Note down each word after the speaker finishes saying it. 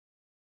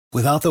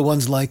Without the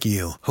ones like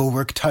you, who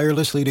work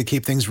tirelessly to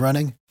keep things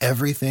running,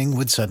 everything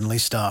would suddenly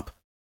stop.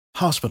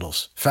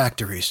 Hospitals,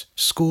 factories,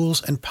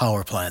 schools, and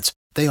power plants,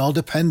 they all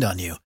depend on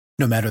you.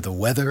 No matter the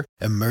weather,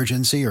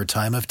 emergency, or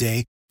time of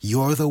day,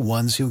 you're the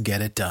ones who get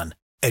it done.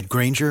 At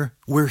Grainger,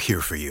 we're here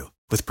for you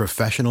with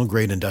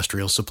professional-grade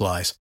industrial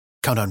supplies.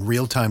 Count on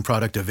real-time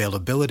product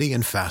availability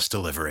and fast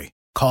delivery.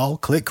 Call,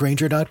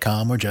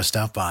 clickgrainger.com, or just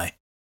stop by.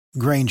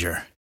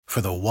 Grainger, for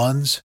the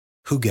ones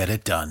who get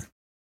it done.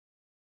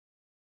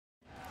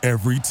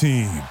 Every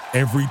team,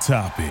 every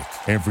topic,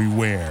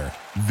 everywhere.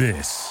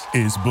 This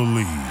is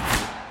Believe.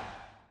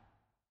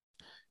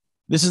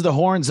 This is the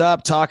Horns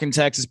Up Talking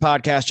Texas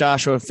podcast.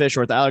 Joshua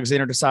Fisher with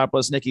Alexander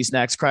Desopoulos, Nikki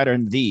Snacks Kreider,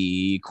 and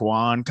the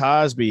Quan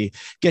Cosby.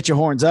 Get your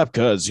horns up,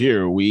 because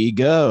here we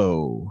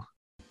go.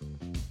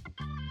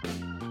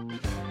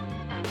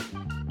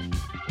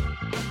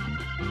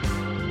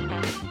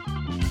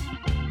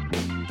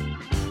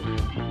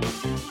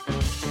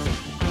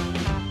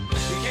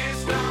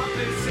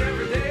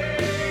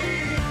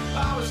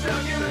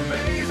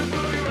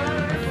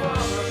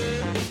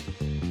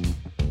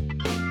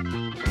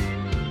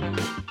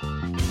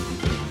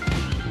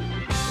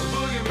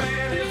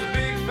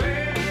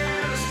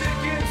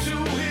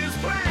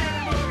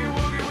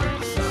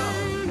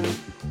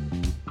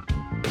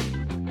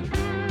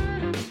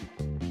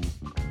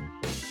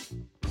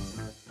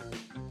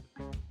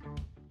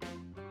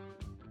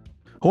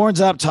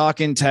 Horns Up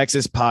Talking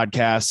Texas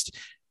podcast.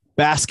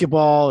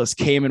 Basketball has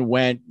came and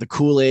went. The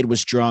Kool-Aid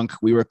was drunk.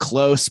 We were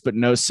close, but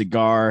no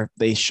cigar.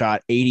 They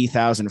shot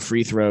 80,000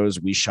 free throws.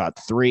 We shot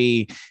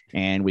 3,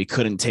 and we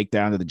couldn't take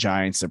down to the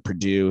Giants of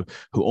Purdue,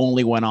 who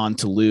only went on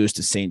to lose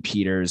to St.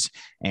 Peter's.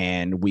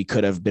 And we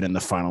could have been in the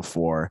Final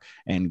Four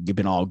and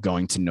been all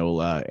going to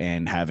NOLA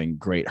and having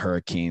great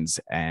hurricanes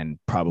and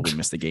probably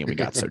missed the game. We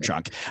got so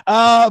drunk.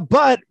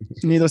 But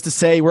needless to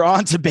say, we're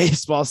on to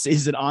baseball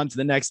season, on to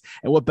the next.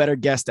 And what better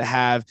guest to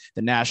have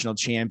the national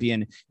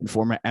champion and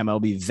former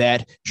MLB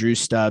vet, Drew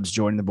Stubbs,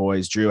 joining the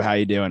boys. Drew, how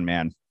you doing,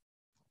 man?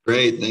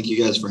 Great. Thank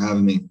you guys for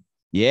having me.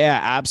 Yeah,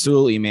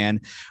 absolutely,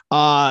 man.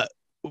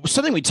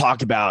 Something we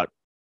talk about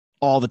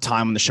all the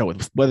time on the show,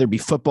 whether it be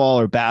football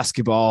or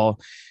basketball,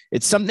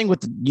 it's something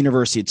with the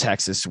University of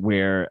Texas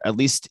where, at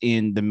least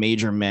in the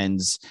major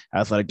men's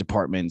athletic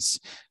departments,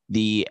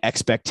 the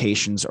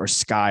expectations are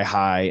sky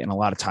high, and a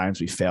lot of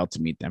times we fail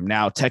to meet them.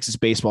 Now, Texas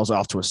baseball is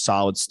off to a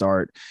solid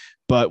start,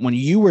 but when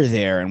you were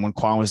there and when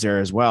Quan was there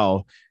as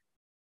well,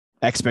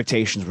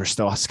 expectations were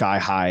still sky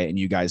high, and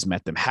you guys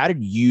met them. How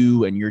did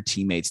you and your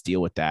teammates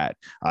deal with that,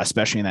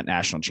 especially in that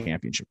national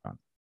championship run?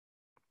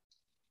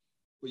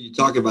 Well, you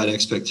talk about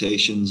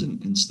expectations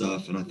and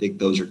stuff, and I think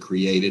those are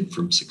created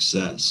from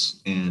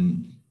success.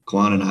 And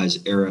Quan and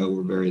I's era,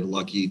 we're very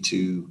lucky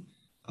to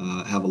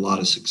have a lot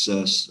of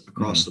success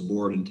across the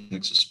board in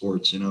Texas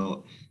sports. You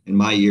know, in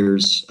my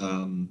years,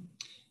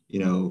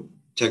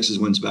 Texas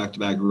wins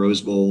back-to-back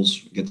Rose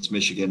Bowls against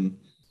Michigan,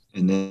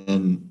 and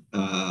then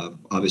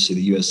obviously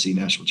the USC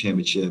National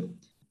Championship.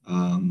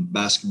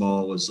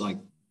 Basketball was like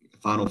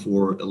Final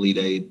Four, Elite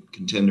Eight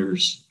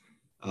contenders.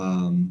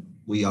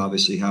 We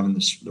obviously having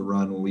the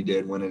run when we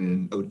did, winning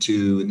in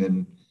 2002, and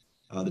then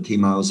the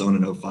team I was on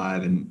in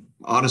 2005. And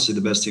honestly,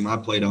 the best team I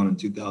played on in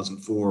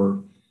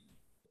 2004,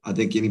 I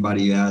think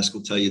anybody you ask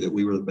will tell you that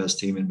we were the best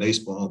team in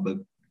baseball, but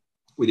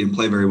we didn't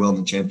play very well in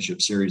the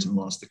championship series and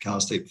lost to Cal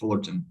State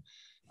Fullerton.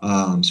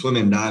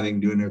 Swimming and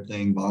diving doing their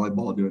thing,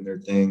 volleyball doing their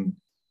thing.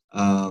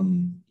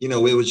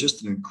 It was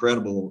just an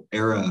incredible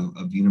era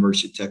of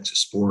University of Texas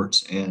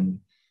sports. And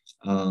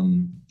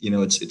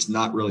it's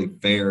not really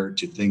fair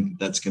to think that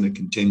that's going to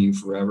continue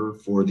forever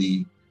for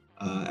the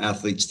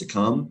athletes to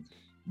come.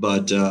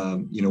 But,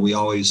 we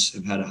always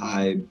have had a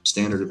high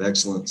standard of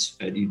excellence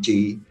at UT.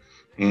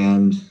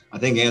 And I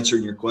think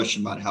answering your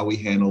question about how we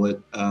handle it,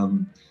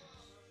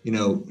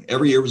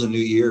 every year was a new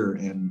year.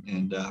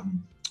 And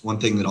one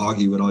thing that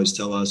Augie would always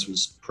tell us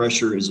was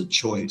pressure is a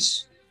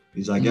choice.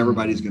 He's like,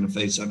 everybody's going to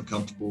face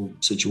uncomfortable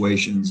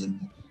situations,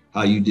 and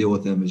how you deal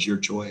with them is your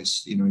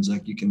choice. He's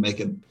like, you can make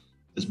it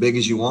as big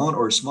as you want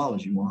or as small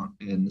as you want.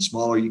 And the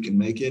smaller you can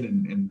make it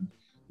and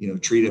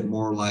treat it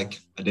more like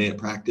a day at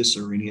practice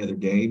or any other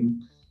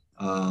game,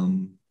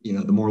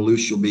 the more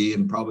loose you'll be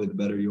and probably the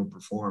better you'll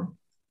perform.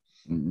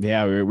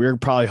 Yeah, we were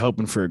probably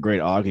hoping for a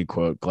great Augie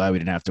quote. Glad we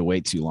didn't have to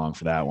wait too long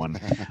for that one.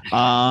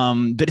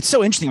 But it's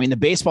so interesting. I mean, the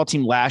baseball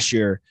team last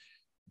year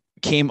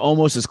came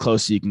almost as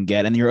close as you can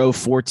get, and your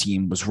 2004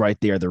 team was right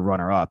there, the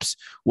runner-ups.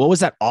 What was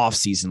that off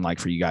season like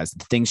for you guys?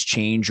 Did things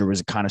change, or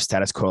was it kind of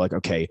status quo? Like,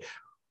 okay,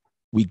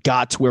 we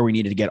got to where we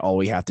needed to get. All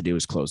we have to do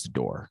is close the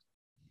door.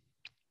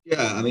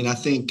 Yeah, I mean, I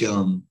think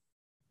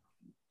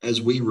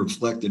as we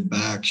reflected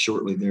back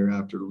shortly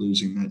thereafter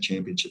losing that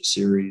championship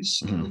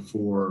series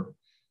before,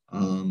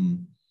 we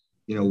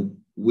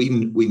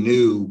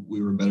knew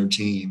we were a better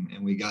team,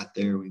 and we got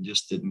there. We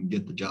just didn't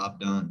get the job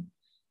done.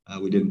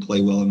 We didn't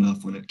play well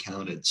enough when it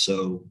counted.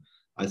 So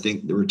I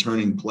think the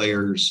returning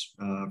players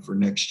for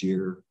next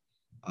year,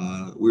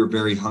 we were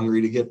very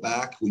hungry to get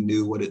back. We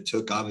knew what it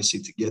took, obviously,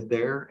 to get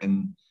there.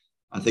 And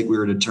I think we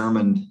were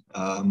determined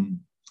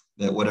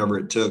that whatever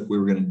it took, we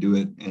were going to do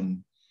it.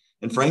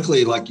 And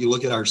frankly, like you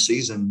look at our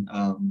season,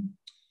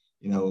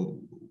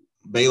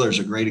 Baylor's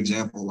a great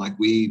example. Like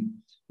we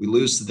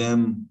lose to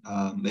them.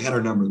 They had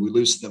our number. We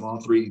lose to them all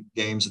 3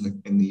 games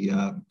in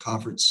the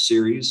conference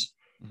series.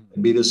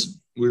 They beat us.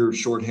 We were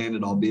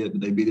shorthanded, albeit,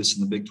 but they beat us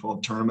in the Big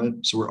 12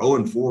 tournament. So we're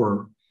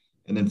 0-4,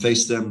 and then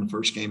faced them in the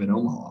first game in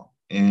Omaha,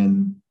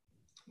 and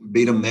we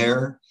beat them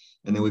there.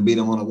 And then we beat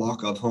them on a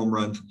walk-off home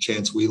run from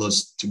Chance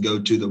Wheelis to go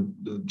to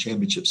the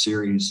championship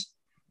series.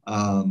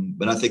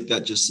 But I think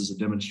that just is a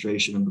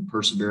demonstration of the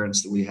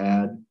perseverance that we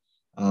had.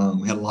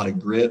 We had a lot of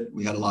grit.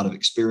 We had a lot of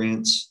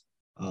experience,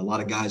 a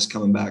lot of guys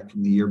coming back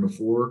from the year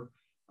before.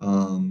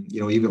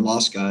 Even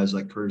lost guys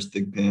like Curtis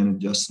Thigpen and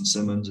Justin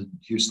Simmons and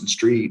Houston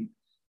Street.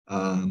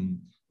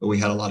 But we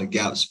had a lot of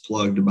gaps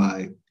plugged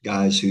by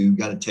guys who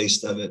got a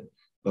taste of it,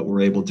 but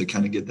were able to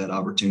kind of get that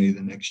opportunity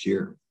the next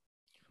year.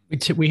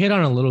 We hit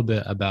on a little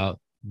bit about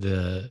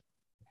the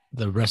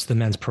rest of the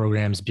men's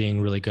programs being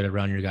really good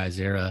around your guys'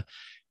 era.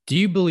 Do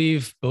you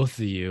believe, both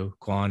of you,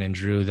 Quan and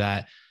Drew,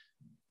 that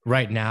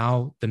right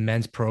now the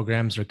men's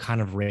programs are kind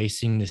of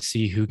racing to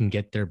see who can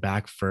get their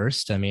back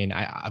first? I mean,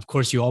 of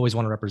course, you always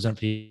want to represent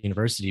for the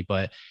university,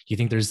 but do you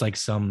think there's like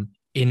some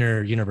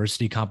inner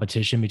university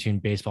competition between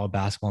baseball,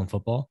 basketball, and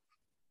football?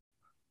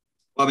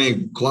 I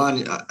mean,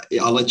 Quan,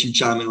 I'll let you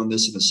chime in on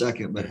this in a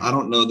second, but I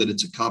don't know that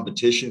it's a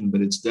competition,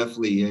 but it's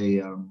definitely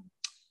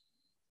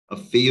a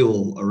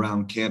feel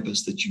around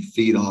campus that you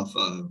feed off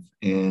of.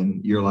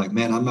 And you're like,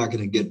 man, I'm not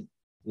going to get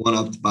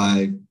one-upped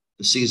by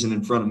the season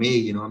in front of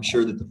me. I'm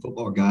sure that the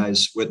football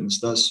guys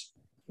witnessed us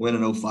win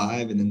in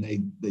 05, and then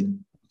they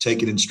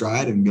take it in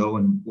stride and go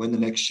and win the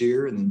next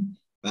year. And then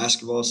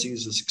basketball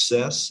sees the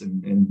success,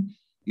 and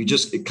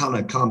it kind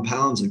of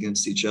compounds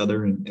against each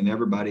other, and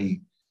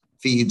everybody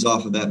feeds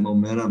off of that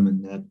momentum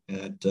and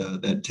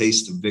that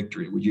taste of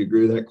victory. Would you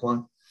agree with that,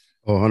 Quan?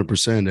 Oh,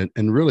 100%.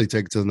 And really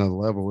take it to another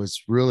level.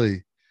 It's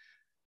really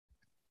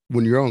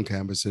when you're on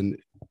campus, and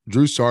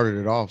Drew started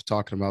it off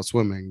talking about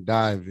swimming,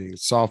 diving,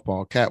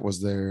 softball. Kat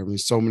was there. I mean,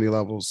 so many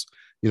levels,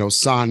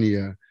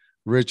 Sonia,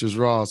 Richards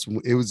Ross.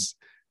 It was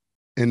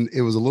a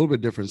little bit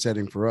different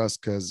setting for us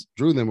because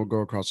Drew and them would go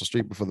across the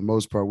street, but for the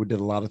most part, we did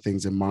a lot of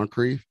things in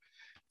Moncrief.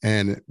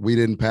 And we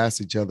didn't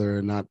pass each other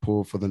and not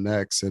pull for the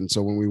next. And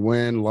so when we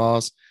win,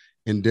 lost,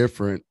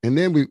 indifferent, and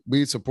then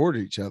we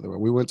supported each other.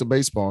 We went to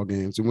baseball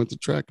games. We went to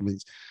track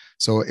meets.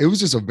 So it was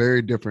just a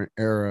very different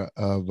era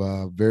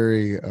of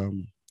very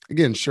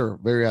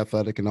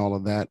athletic and all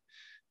of that.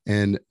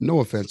 And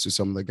no offense to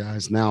some of the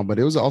guys now, but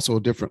it was also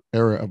a different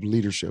era of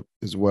leadership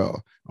as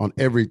well. On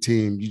every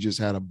team, you just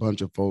had a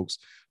bunch of folks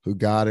who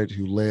got it,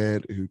 who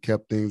led, who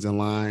kept things in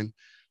line.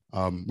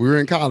 We were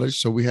in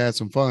college, so we had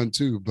some fun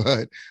too,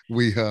 but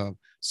we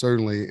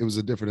certainly, it was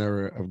a different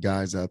era of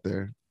guys out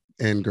there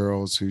and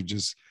girls who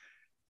just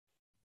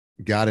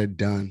got it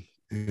done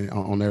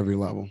on every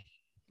level.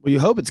 Well, you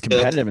hope it's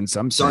competitive in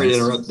some sense. Sorry to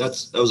interrupt.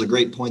 That was a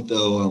great point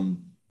though.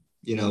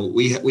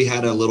 We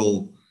had a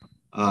little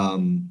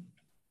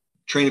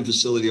training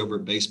facility over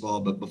at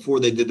baseball, but before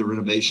they did the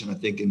renovation, I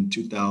think in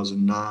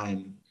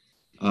 2009,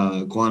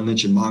 Quan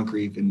mentioned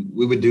Moncrief, and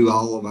we would do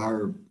all of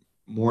our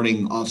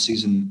morning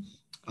off-season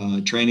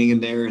training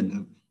in there, and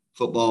the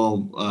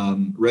football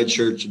red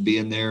shirts would be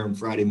in there on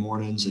Friday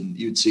mornings, and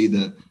you'd see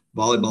the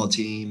volleyball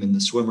team and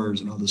the swimmers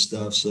and all this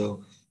stuff.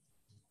 So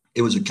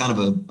it was a kind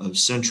of a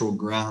central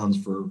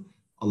grounds for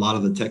a lot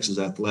of the Texas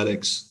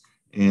athletics.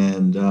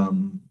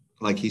 And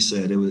like he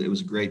said, it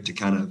was great to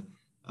kind of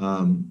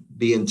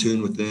be in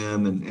tune with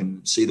them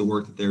and see the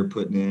work that they're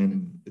putting in.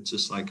 And it's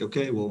just like,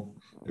 okay, well,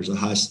 there's a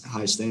high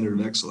standard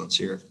of excellence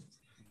here.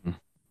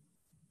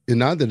 And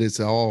not that it's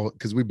all,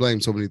 because we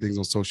blame so many things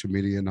on social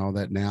media and all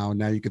that now.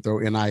 Now you can throw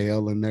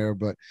NIL in there,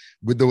 but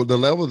with the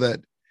level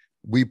that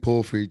we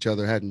pull for each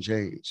other hadn't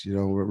changed.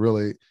 We're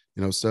really,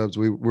 Stubbs,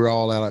 we're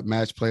all out at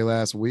match play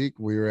last week.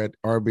 We were at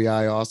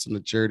RBI Austin, a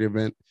charity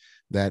event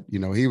that,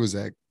 he was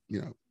at,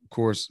 of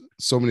course,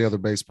 so many other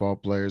baseball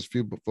players,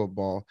 few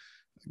football,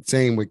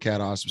 same with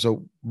Cat Austin.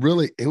 So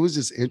really, it was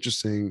just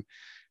interesting.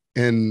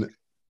 And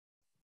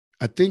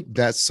I think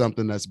that's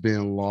something that's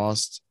being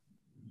lost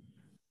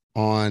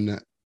on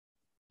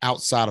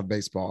outside of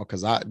baseball,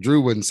 because Drew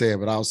wouldn't say it,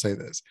 but I'll say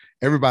this.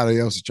 Everybody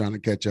else is trying to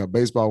catch up.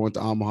 Baseball went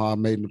to Omaha,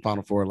 made in the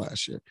Final Four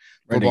last year.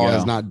 Football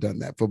has not done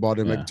that. Football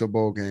didn't make it to a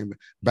bowl game.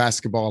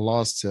 Basketball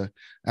lost to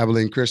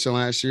Abilene Christian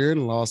last year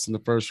and lost in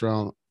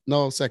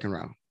the second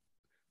round.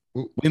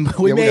 We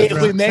made it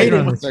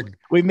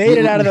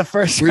out of the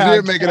first round. We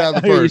did make it out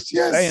of the first.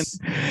 Yes.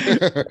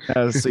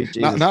 Sweet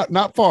Jesus.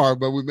 Not far,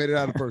 but we made it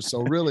out of the first.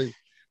 So really,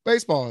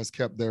 baseball has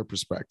kept their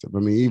perspective. I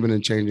mean, even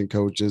in changing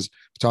coaches,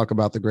 talk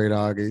about the great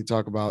Augie,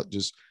 talk about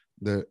just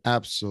the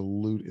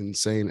absolute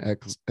insane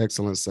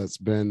excellence that's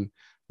been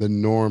the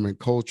norm and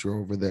culture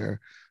over there.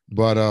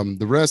 But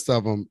the rest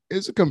of them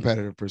is a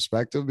competitive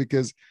perspective,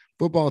 because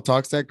football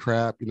talks that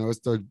crap. It's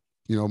the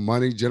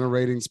money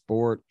generating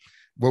sport.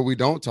 What we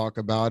don't talk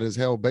about is,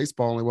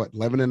 baseball only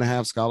 11 and a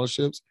half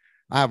scholarships.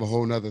 I have a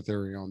whole nother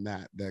theory on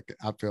that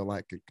I feel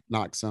like it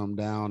knocks some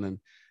down. And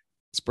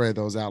spread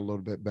those out a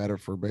little bit better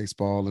for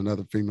baseball and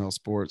other female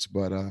sports,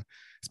 but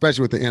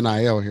especially with the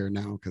NIL here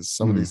now, because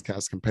some of these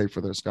cats can pay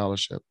for their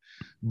scholarship.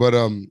 But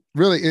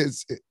really,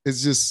 it's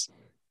just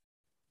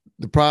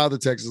the pride of the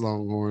Texas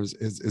Longhorns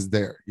is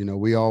there. You know,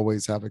 we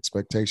always have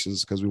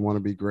expectations because we want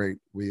to be great.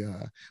 We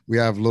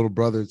have little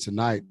brother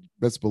tonight.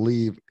 Best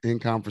believe, in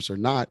conference or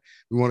not,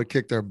 we want to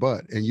kick their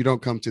butt. And you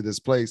don't come to this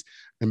place.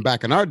 And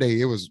back in our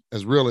day, it was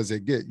as real as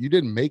it get. You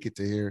didn't make it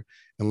to here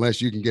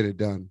unless you can get it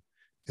done.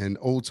 And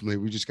ultimately,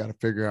 we just got to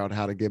figure out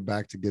how to get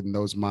back to getting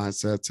those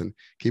mindsets and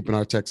keeping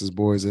our Texas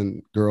boys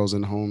and girls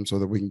in home so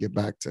that we can get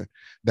back to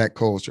that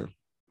culture.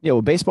 Yeah,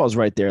 well, baseball is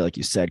right there, like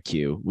you said,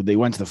 Q. They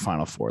went to the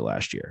Final Four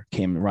last year,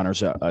 came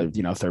runners up,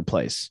 third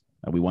place.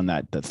 We won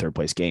the third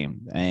place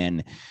game.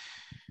 And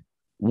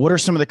what are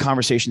some of the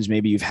conversations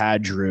maybe you've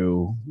had,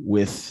 Drew,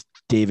 with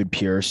David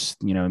Pierce?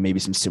 You know, maybe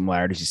some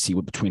similarities you see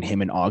between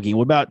him and Augie.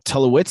 What about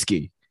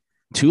Tulowitzki?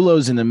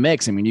 Tulo's in the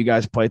mix. I mean, you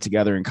guys played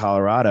together in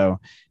Colorado,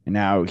 and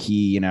now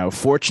he,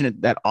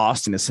 fortunate that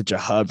Austin is such a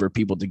hub for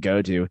people to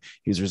go to.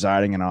 He's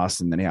residing in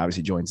Austin, then he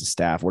obviously joins the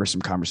staff. What are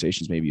some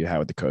conversations maybe you had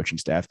with the coaching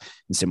staff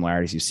and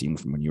similarities you've seen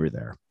from when you were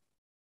there?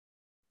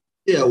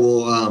 Yeah,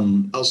 well,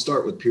 I'll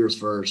start with Pierce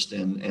first.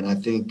 And I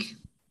think,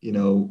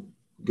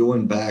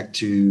 going back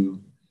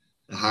to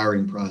the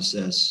hiring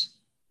process,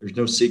 there's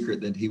no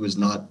secret that he was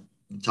not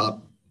the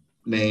top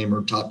name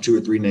or top 2 or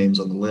 3 names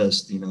on the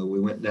list. We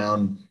went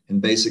down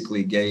and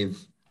basically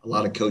gave a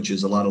lot of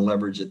coaches a lot of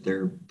leverage at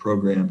their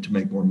program to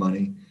make more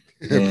money.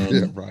 And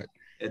yeah, right.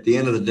 At the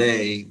end of the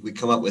day, we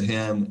come up with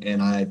him,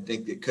 and I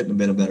think it couldn't have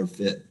been a better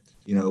fit.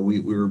 We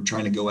were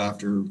trying to go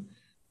after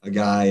a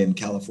guy in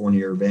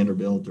California or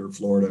Vanderbilt or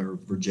Florida or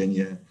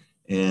Virginia,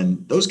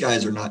 and those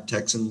guys are not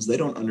Texans. They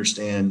don't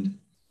understand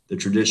the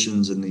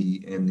traditions and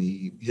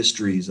the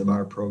histories of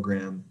our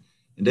program.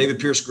 And David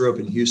Pierce grew up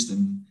in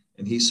Houston,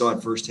 and he saw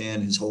it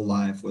firsthand his whole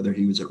life, whether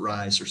he was at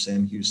Rice or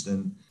Sam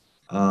Houston.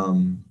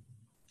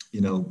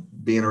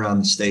 Being around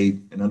the state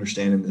and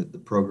understanding the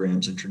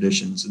programs and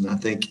traditions. And I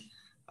think,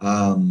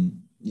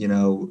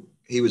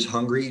 he was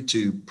hungry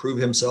to prove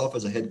himself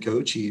as a head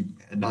coach. He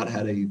had not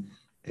had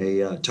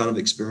a ton of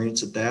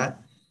experience at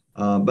that.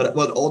 But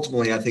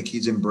ultimately, I think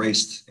he's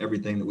embraced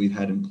everything that we've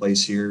had in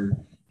place here.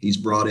 He's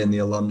brought in the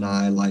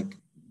alumni like,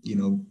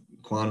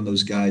 Quan and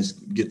those guys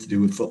get to do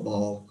with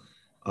football.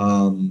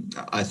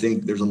 I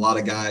think there's a lot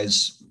of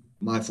guys,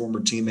 my former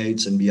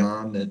teammates and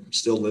beyond, that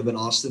still live in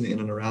Austin, in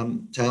and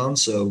around town.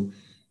 So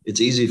it's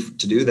easy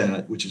to do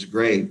that, which is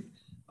great.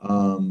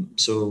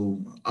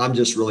 So I'm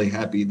just really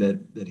happy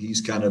that he's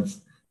kind of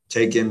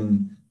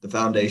taken the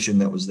foundation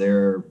that was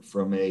there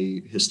from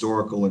a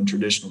historical and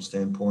traditional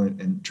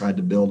standpoint and tried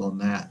to build on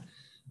that.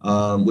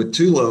 With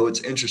Tulo,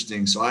 it's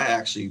interesting. So I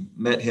actually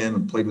met him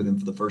and played with him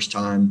for the first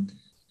time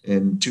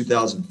in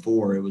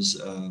 2004. It was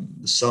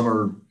the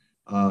summer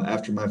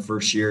after my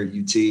first year at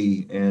UT,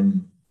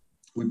 and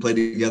we played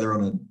together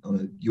on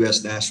a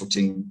U.S. national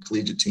team,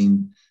 collegiate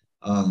team.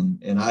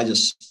 And I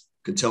just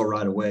could tell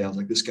right away. I was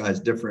like, this guy's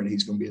different.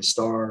 He's going to be a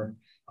star.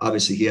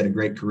 Obviously, he had a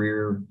great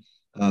career.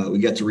 We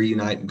got to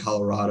reunite in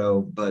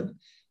Colorado, but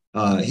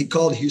he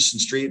called Houston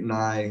Street and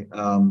I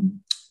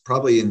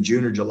probably in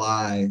June or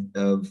July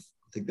of,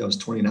 I think that was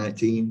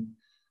 2019.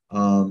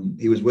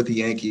 He was with the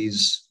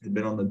Yankees, had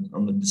been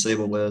on the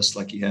disabled list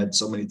like he had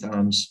so many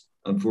times,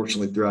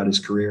 unfortunately, throughout his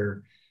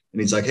career.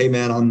 And he's like, hey,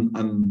 man,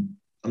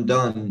 I'm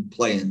done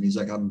playing. He's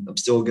like, I'm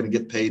still going to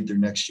get paid through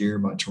next year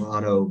by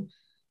Toronto.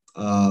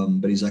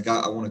 But he's like,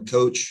 I want to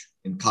coach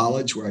in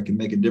college where I can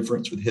make a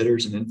difference with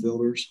hitters and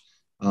infielders.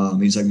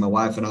 He's like, my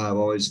wife and I have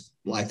always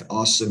liked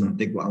Austin. I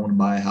think I want to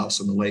buy a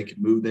house on the lake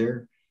and move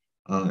there.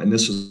 And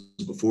this was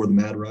before the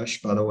Mad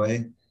Rush, by the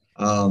way.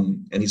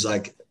 And he's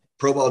like,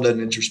 pro ball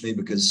doesn't interest me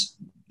because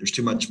there's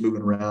too much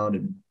moving around.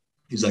 And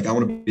he's like, I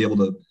want to be able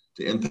to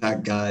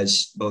impact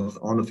guys both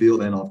on the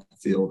field and off the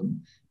field.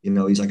 And,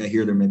 he's like, I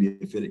hear there may be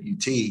a fit at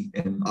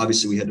UT. And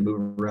obviously we had to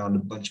move around a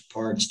bunch of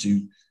parts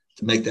to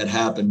make that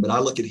happen. But I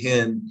look at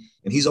him,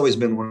 and he's always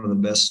been one of the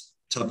best,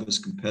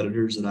 toughest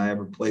competitors that I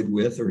ever played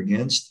with or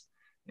against.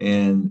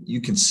 And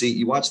you can see,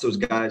 you watch those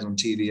guys on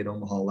TV at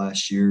Omaha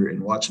last year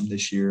and watch them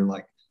this year,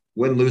 like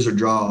win, lose, or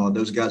draw,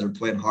 those guys are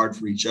playing hard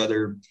for each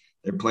other.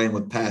 They're playing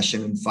with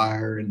passion and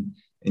fire, and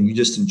you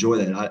just enjoy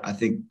that. I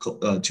think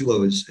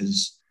Tulo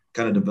has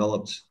kind of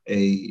developed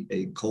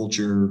a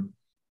culture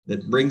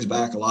that brings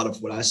back a lot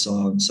of what I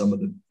saw in some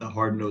of the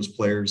hard-nosed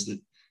players that,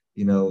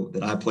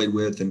 that I played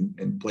with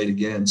and played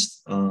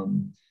against.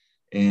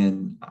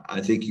 And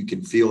I think you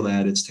can feel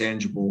that it's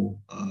tangible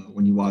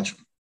when you watch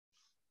them.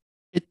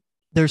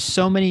 There's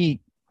so many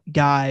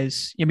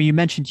guys. I mean, you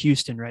mentioned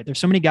Houston, right? There's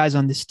so many guys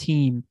on this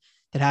team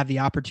that have the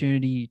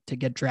opportunity to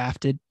get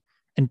drafted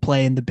and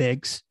play in the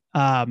bigs.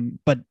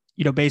 But,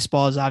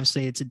 baseball is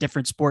obviously, it's a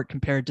different sport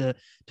compared to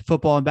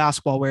football and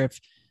basketball, where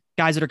if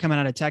guys that are coming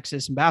out of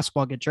Texas and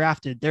basketball get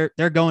drafted,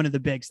 they're going to the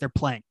bigs, they're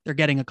playing, they're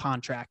getting a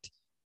contract.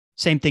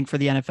 Same thing for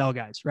the NFL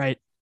guys, right?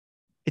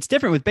 It's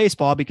different with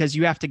baseball because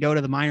you have to go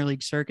to the minor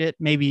league circuit.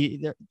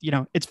 Maybe,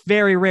 it's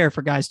very rare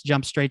for guys to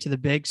jump straight to the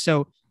bigs.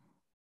 So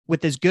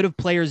with as good of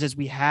players as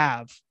we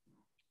have,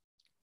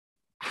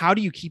 how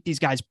do you keep these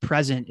guys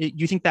present?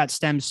 You think that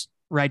stems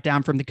right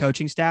down from the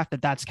coaching staff,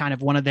 that's kind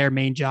of one of their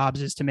main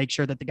jobs, is to make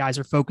sure that the guys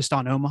are focused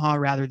on Omaha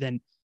rather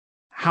than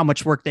how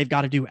much work they've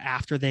got to do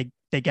after they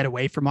get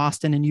away from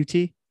Austin and UT?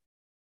 And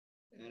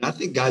I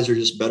think guys are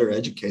just better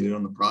educated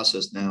on the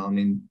process now. I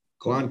mean,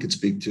 Quan could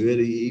speak to it.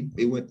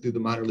 He went through the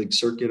minor league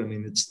circuit. I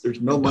mean,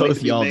 there's no money Both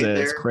to be y'all made did.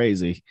 there. It's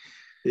crazy.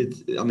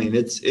 It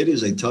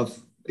is a tough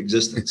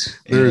existence.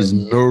 There is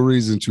no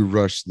reason to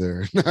rush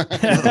there.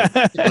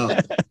 No.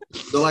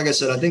 So like I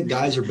said, I think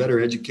guys are better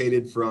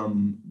educated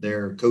from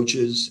their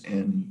coaches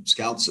and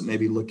scouts that may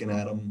be looking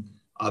at them.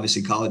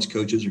 Obviously, college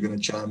coaches are going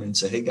to chime in and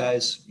say, hey,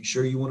 guys, you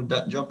sure you want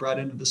to jump right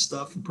into this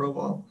stuff in pro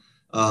ball?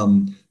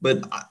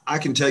 But I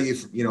can tell you,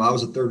 I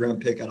was a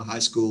third-round pick out of high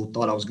school,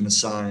 thought I was going to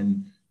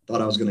sign,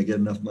 thought I was going to get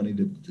enough money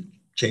to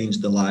change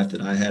the life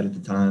that I had at the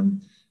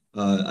time.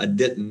 I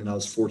didn't, and I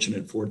was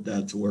fortunate for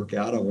that to work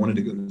out. I wanted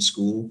to go to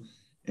school.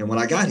 And when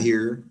I got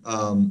here,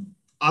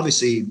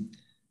 obviously,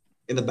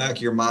 in the back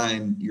of your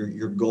mind,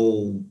 your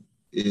goal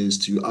is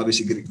to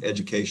obviously get an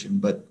education,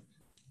 but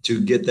to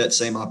get that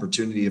same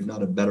opportunity, if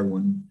not a better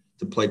one,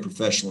 to play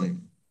professionally.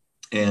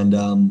 And,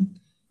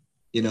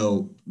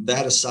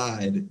 that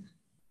aside,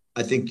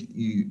 I think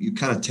you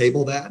kind of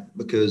table that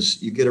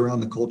because you get around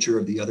the culture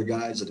of the other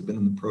guys that have been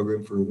in the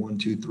program for 1,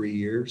 2, 3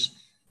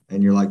 years.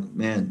 And you're like,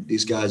 man,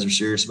 these guys are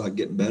serious about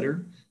getting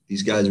better.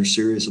 These guys are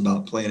serious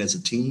about playing as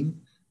a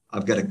team.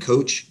 I've got a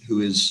coach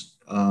who is,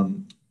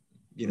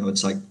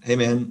 it's like, hey,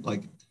 man,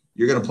 like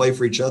you're going to play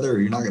for each other or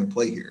you're not going to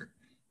play here.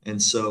 And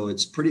so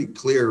it's pretty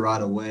clear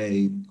right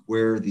away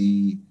where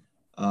the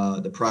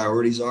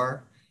priorities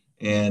are.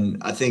 And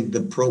I think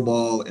the pro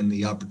ball and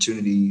the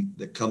opportunity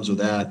that comes with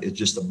that is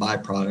just a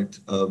byproduct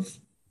of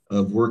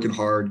working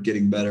hard,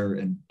 getting better,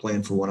 and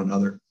playing for one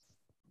another.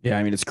 Yeah,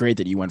 I mean, it's great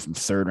that you went from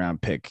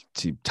third-round pick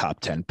to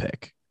top 10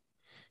 pick.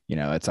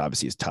 That's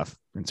obviously is tough.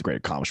 It's a great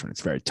accomplishment.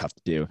 It's very tough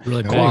to do.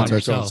 Really I cool want on to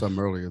touch on yourself. something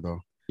earlier, though.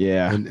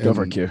 Yeah, go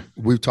for it, Q.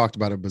 We've talked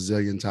about it a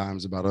bazillion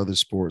times about other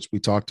sports. We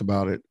talked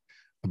about it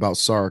about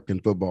Sark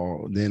and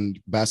football. Then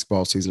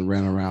basketball season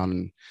ran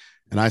around,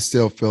 and I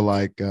still feel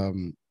like,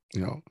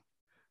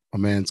 a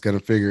man's going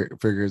to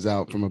figure it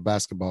out from a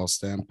basketball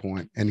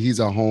standpoint, and he's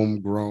a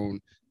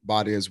homegrown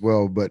body as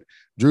well. But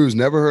Drew's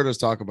never heard us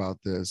talk about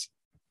this,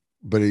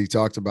 but he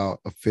talked about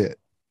a fit,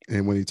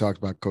 and when he talked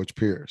about Coach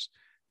Pierce.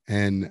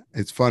 And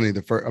it's funny,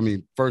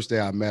 first day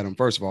I met him,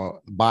 first of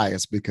all,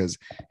 biased because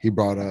he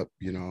brought up,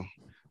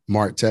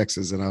 Mart,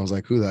 Texas. And I was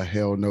like, who the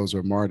hell knows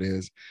where Mart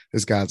is?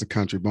 This guy's a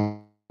country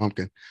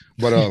bumpkin.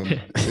 But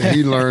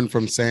he learned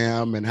from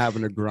Sam and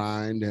having to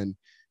grind and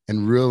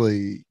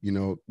really,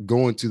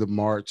 going to the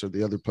Marts or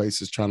the other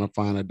places, trying to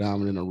find a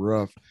diamond in a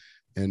rough.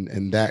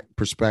 And that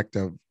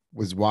perspective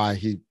was why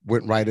he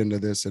went right into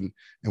this and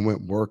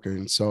went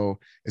working. So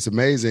it's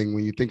amazing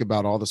when you think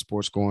about all the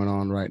sports going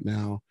on right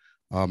now.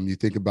 You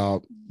think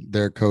about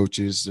their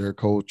coaches, their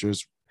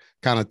cultures,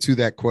 kind of to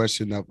that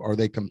question of, are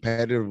they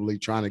competitively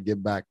trying to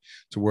get back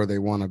to where they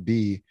want to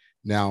be?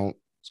 Now,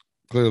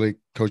 clearly,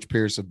 Coach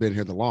Pierce has been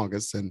here the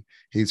longest, and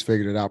he's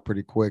figured it out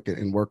pretty quick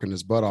and working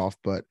his butt off.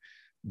 But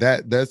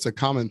that's a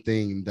common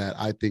thing that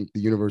I think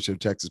the University of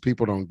Texas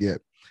people don't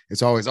get.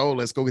 It's always, oh,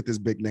 let's go get this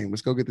big name.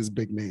 Let's go get this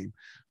big name.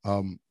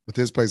 But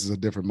this place is a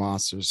different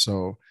monster.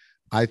 So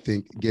I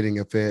think getting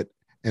a fit,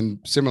 and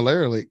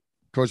similarly,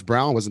 Coach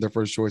Brown wasn't their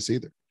first choice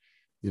either.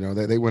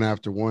 They went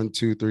after 1,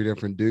 2, 3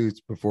 different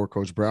dudes before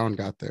Coach Brown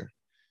got there.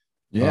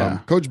 Yeah.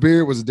 Coach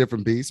Beard was a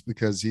different beast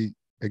because he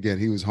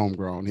was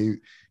homegrown.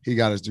 He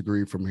got his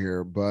degree from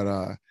here,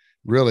 but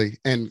really,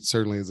 and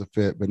certainly is a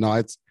fit. But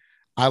no,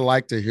 I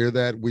like to hear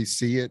that. We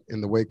see it in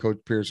the way Coach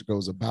Pierce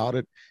goes about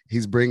it.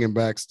 He's bringing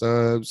back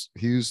Stubbs.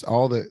 He's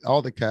all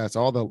the cats,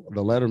 all the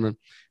Letterman,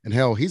 and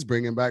hell, he's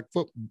bringing back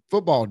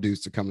football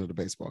dudes to come to the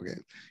baseball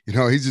game.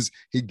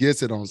 He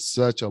gets it on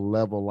such a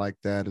level like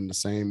that, and the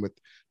same with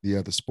the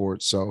other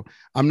sports. So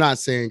I'm not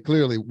saying,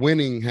 clearly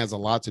winning has a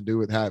lot to do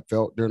with how it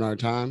felt during our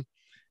time.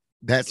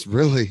 That's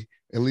really,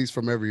 at least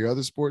from every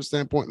other sports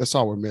standpoint, that's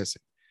all we're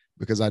missing.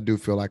 Because I do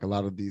feel like a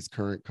lot of these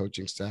current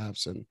coaching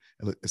staffs, and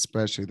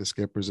especially the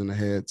skippers and the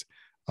heads,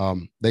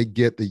 they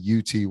get the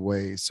UT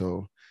way.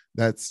 So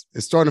it's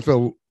starting to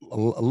feel a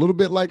little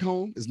bit like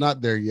home. It's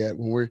not there yet.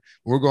 When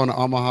we're going to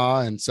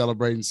Omaha and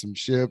celebrating some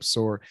ships,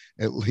 or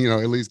at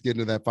least getting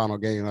to that final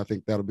game, I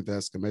think that'll be the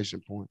exclamation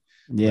point.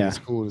 Yeah, but it's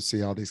cool to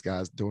see all these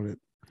guys doing it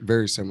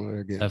very similar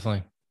again.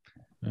 Definitely.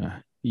 Yeah.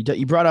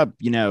 You brought up,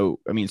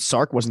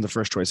 Sark wasn't the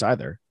first choice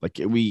either. Like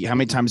how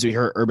many times have we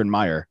heard Urban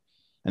Meyer?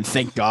 And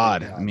thank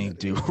God. I mean,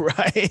 dude,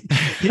 right?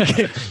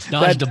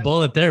 Dodged a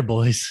bullet there,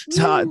 boys.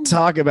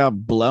 Talk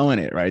about blowing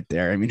it right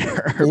there. I mean,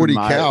 40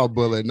 cal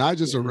bullet, not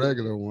just a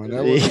regular one.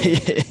 That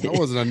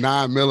wasn't a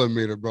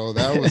 9mm, bro.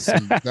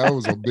 That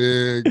was a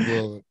big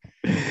bullet.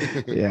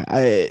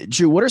 Yeah.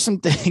 Drew, what are some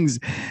things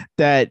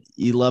that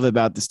you love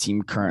about this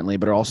team currently,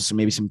 but are also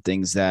maybe some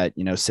things that,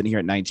 sitting here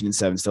at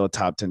 19-7, still a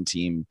top 10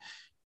 team,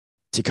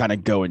 to kind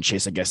of go and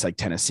chase, I guess, like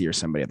Tennessee or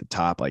somebody at the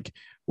top? Like,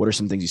 what are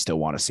some things you still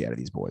want to see out of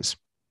these boys?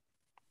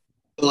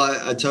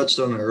 Well, I touched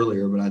on it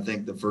earlier, but I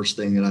think the first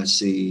thing that I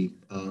see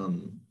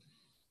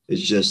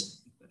is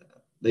just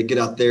they get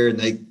out there and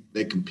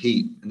they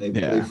compete and they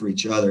play for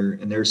each other,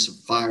 and there's some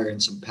fire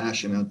and some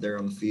passion out there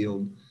on the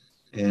field.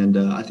 And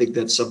I think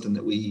that's something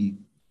that we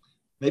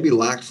maybe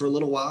lacked for a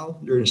little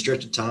while during a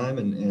stretch of time.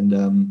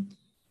 And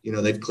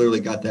they've clearly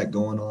got that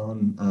going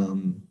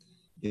on.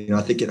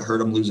 I think it hurt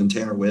them losing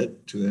Tanner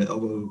Witt to an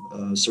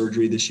elbow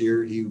surgery this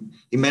year. He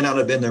may not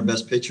have been their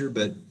best pitcher,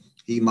 but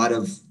he might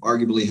have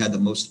arguably had the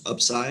most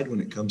upside when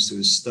it comes to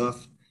his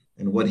stuff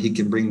and what he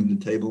can bring to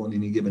the table on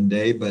any given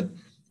day. But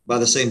by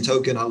the same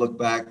token, I look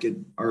back at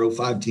our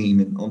 05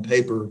 team, and on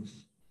paper,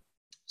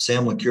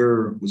 Sam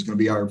LeCure was going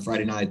to be our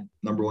Friday night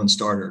 #1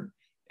 starter,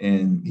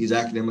 and he's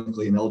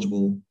academically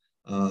ineligible,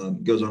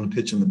 goes on to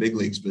pitch in the big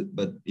leagues.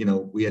 But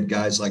we had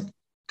guys like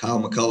Kyle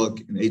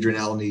McCulloch and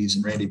Adrian Alanis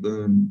and Randy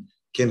Boone,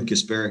 Ken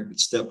Kasparek that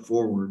step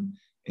forward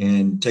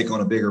and take on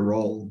a bigger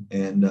role,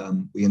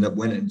 and we end up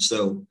winning.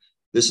 So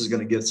this is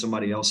going to give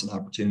somebody else an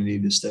opportunity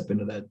to step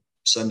into that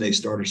Sunday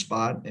starter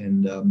spot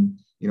and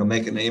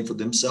make a name for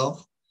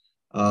themselves.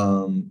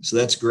 So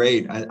that's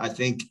great. I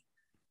think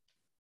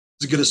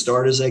as good a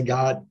start as they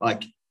got.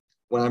 Like,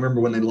 when I remember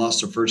when they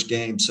lost their first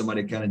game,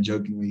 somebody kind of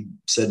jokingly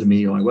said to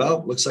me, like,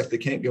 well, looks like they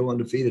can't go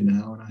undefeated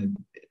now. And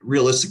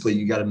realistically,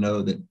 you got to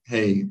know that,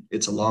 hey,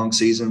 it's a long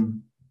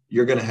season.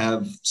 You're going to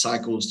have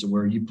cycles to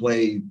where you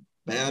play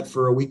bad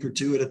for a week or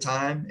two at a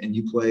time and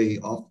you play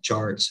off the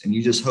charts, and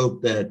you just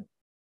hope that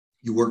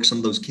you work some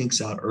of those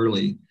kinks out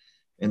early.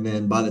 And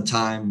then by the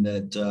time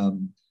that,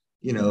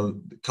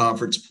 the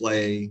conference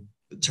play,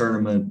 the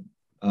tournament,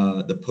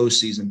 the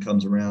postseason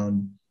comes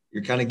around,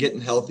 you're kind of getting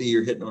healthy,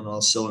 you're hitting on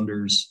all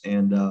cylinders,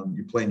 and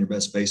you're playing your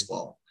best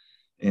baseball.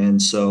 And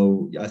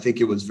so I think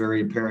it was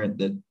very apparent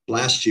that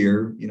last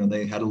year,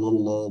 they had a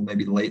little lull,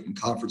 maybe late in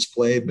conference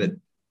play, but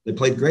they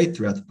played great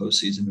throughout the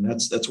postseason, and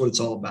that's what it's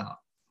all about.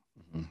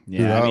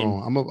 Yeah, Dude,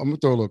 I'm gonna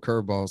throw a little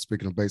curveball.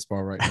 Speaking of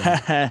baseball, right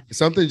now,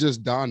 something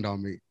just dawned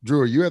on me.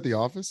 Drew, are you at the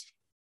office?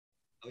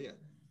 Oh yeah,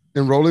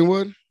 in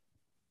Rollingwood?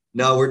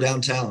 No, we're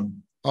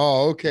downtown.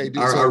 Oh, okay. Dude,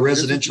 our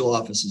residential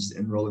office is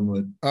in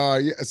Rollingwood.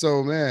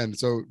 Yeah.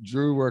 So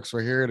Drew works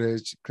for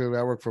Heritage.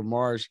 I work for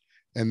Marsh,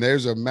 and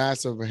there's a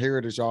massive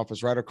Heritage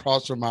office right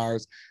across from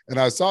ours. And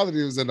I saw that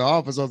he was in the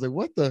office. I was like,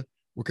 what the?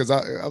 Because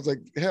I was like,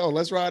 hell,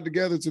 let's ride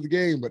together to the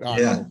game. But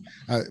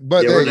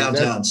we're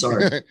downtown.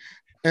 Sorry.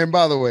 And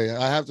by the way,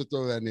 I have to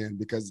throw that in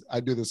because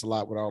I do this a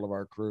lot with all of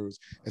our crews.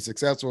 As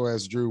successful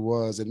as Drew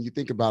was, and you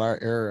think about our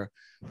era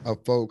of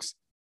folks,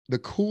 the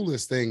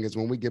coolest thing is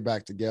when we get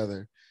back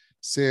together,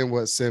 seeing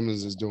what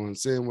Simmons is doing,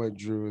 seeing what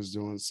Drew is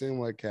doing, seeing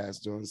what Cat's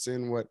doing,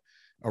 seeing what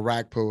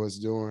Arakpo is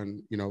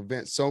doing,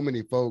 Vince, so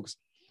many folks,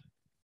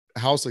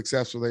 how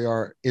successful they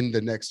are in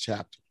the next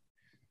chapter.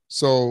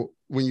 So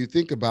when you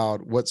think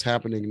about what's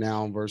happening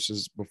now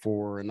versus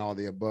before and all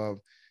the above,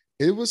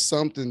 it was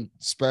something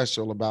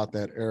special about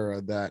that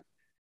era that,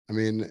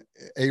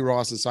 A.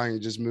 Ross and Sonya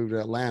just moved to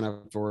Atlanta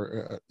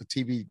for a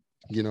TV,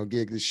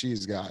 gig that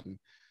she's gotten.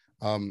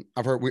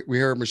 I've heard, we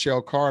heard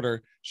Michelle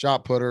Carter,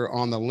 shot putter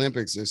on the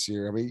Olympics this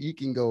year. You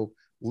can go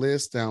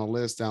list down a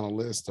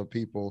list of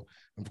people.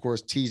 Of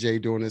course,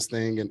 TJ doing this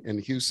thing in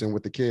Houston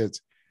with the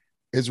kids.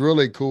 It's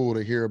really cool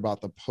to hear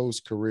about the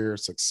post-career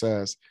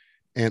success.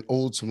 And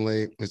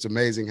ultimately, it's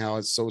amazing how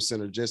it's so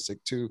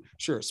synergistic too.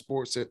 Sure,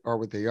 sports are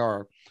what they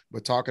are,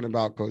 but talking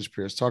about Coach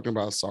Pierce, talking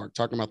about Sark,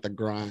 talking about the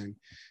grind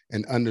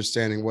and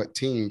understanding what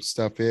team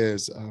stuff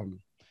is.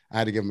 I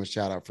had to give him a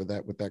shout out for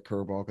that with that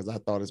curveball because I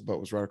thought his butt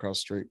was right across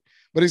the street,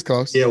 but he's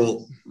close. Yeah,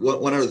 well,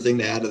 one other thing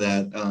to add to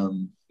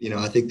that,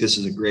 I think this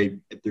is a great,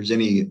 if there's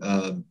any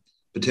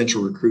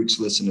potential recruits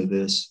listening to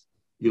this,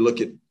 you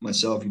look at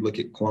myself, you look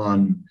at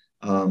Quan.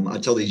 I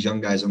tell these young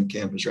guys on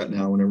campus right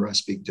now, whenever I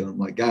speak to them,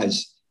 like,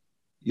 guys,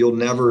 you'll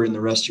never in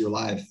the rest of your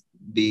life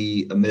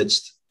be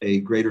amidst a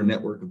greater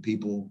network of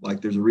people.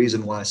 Like, there's a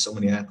reason why so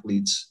many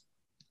athletes,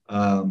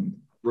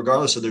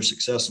 regardless of their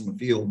success on the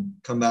field,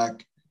 come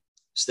back,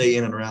 stay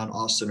in and around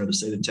Austin or the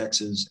state of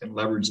Texas and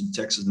leverage the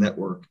Texas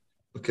network,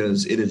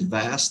 because it is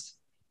vast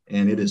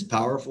and it is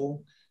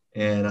powerful.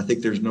 And I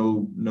think there's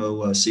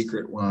no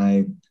secret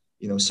why,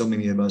 so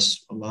many of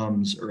us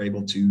alums are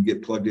able to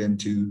get plugged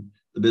into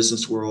the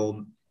business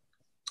world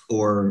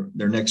or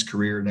their next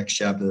career, next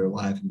chapter of their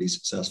life, and be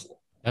successful.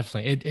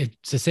 Definitely.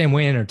 It's the same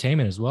way in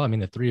entertainment as well.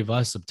 The three of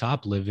us up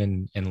top live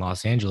in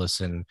Los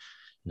Angeles, and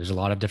there's a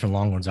lot of different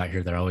Longhorns out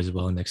here that are always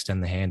willing to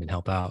extend the hand and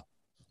help out.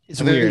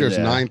 It's weird. There's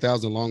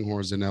 9,000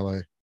 Longhorns in LA.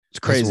 It's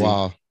crazy.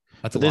 Wow.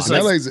 That's a lot.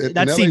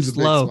 That seems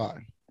low.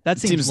 That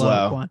seems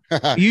low.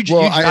 You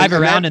drive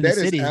around in the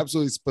city.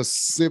 Absolutely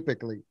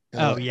specifically.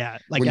 Oh yeah,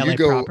 like when LA you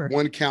go proper.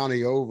 One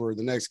county over,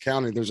 the next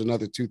county, there's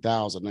another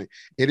 2,000.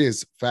 It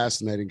is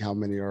fascinating how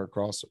many are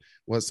across.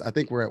 I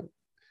think we're at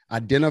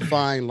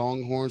identifying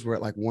Longhorns. We're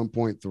at like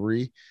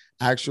 1.3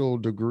 actual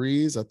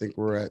degrees. I think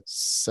we're at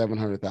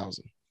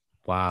 700,000.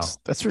 Wow.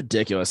 That's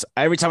ridiculous.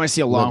 Every time I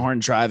see a Longhorn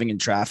driving in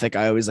traffic,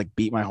 I always like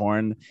beat my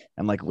horn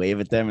and like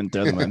wave at them and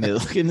throw them on. They're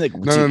looking like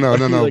No,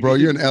 like, bro.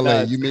 You're in LA.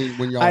 nuts. You mean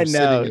when y'all I are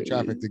sitting know. in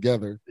traffic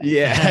together?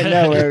 Yeah, I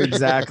know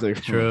exactly.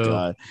 True. Oh,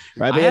 God.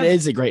 Right, but it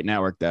is a great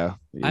network, though.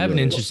 I have an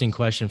interesting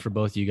question for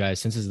both of you guys,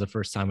 since this is the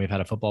first time we've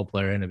had a football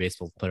player and a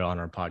baseball player on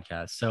our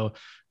podcast. So,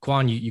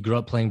 Quan, you grew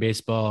up playing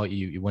baseball.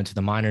 You went to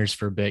the minors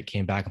for a bit,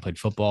 came back and played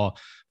football.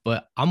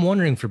 But I'm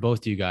wondering for both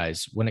of you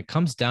guys, when it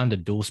comes down to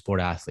dual sport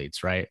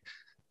athletes, right?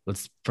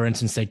 Let's, for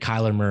instance, say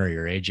Kyler Murray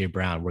or AJ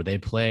Brown, where they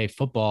play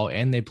football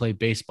and they play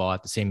baseball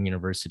at the same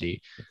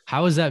university.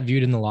 How is that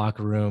viewed in the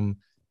locker room?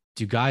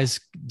 Do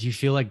you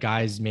feel like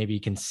guys maybe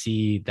can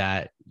see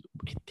that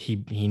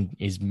he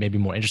is maybe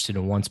more interested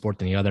in one sport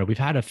than the other? We've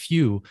had a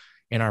few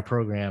in our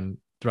program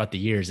throughout the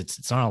years.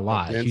 It's not a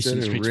lot.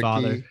 Houston Street's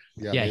father.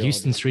 Yeah,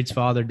 Houston Street's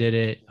father did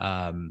it.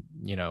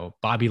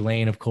 Bobby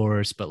Lane, of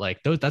course, but like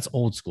that's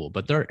old school.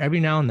 But there every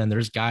now and then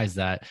there's guys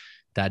that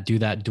do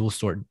that dual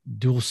sport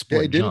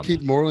didn't jump.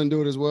 Keith Moreland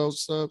do it as well,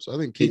 Stubbs? I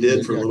think he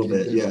did for a little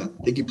bit. Yeah,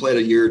 I think he played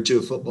a year or two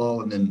of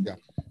football and then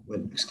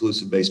went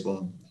exclusive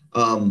baseball.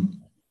 I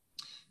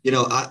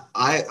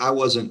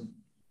wasn't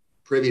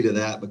privy to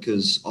that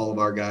because all of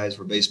our guys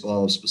were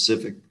baseball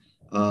specific.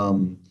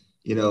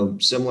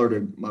 Similar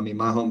to, my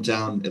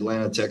hometown,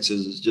 Atlanta,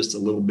 Texas, is just a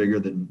little bigger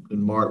than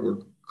Mart, where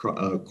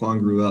Quan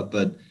grew up.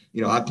 But,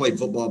 I played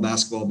football,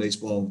 basketball,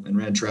 baseball, and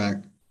ran track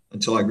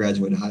until I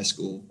graduated high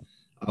school.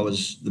 I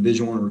was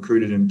Division I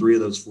recruited in 3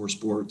 of those 4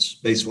 sports.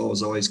 Baseball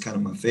was always kind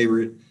of my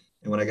favorite.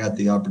 And when I got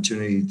the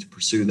opportunity to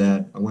pursue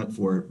that, I went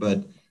for it.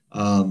 But,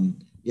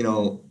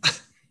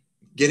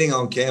 getting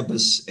on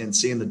campus and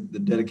seeing the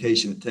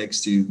dedication it takes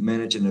to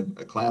managing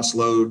a class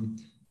load,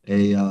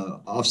 a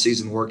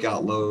off-season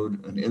workout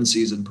load, an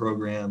in-season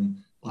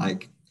program,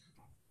 like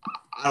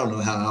I don't know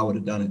how I would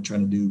have done it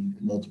trying to do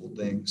multiple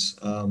things.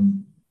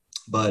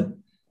 But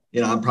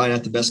I'm probably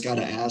not the best guy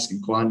to ask.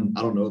 And Quan,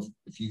 I don't know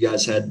if you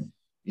guys had,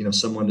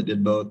 someone that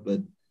did both,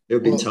 but it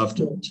would be tough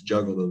to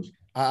juggle those.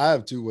 I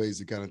have 2 ways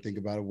to kind of think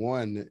about it.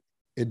 One,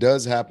 it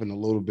does happen a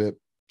little bit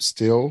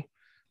still,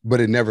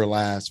 but it never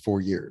lasts 4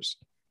 years.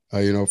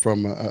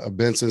 From a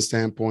Benson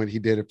standpoint, he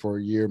did it for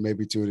a year,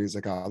 maybe 2, and he's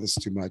like, oh, this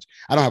is too much.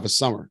 I don't have a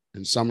summer,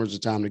 and summer's the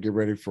time to get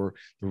ready for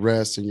the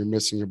rest, and you're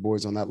missing your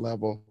boys on that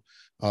level.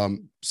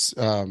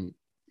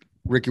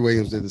 Ricky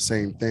Williams did the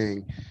same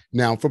thing.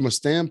 Now, from a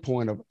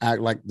standpoint of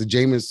like the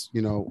Jameis,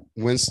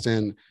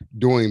 Winston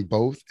doing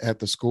both at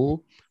the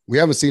school, we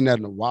haven't seen that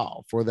in a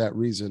while for that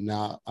reason.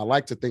 Now, I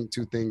like to think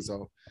 2 things,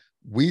 though.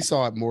 We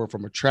saw it more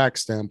from a track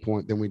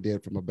standpoint than we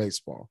did from a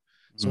baseball.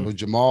 So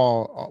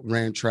Jamal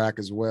ran track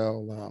as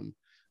well.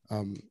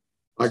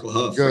 Michael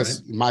Huff,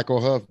 right? Michael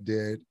Huff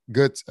did.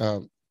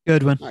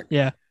 Goodwin.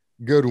 Yeah.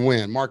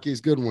 Goodwin. Marquise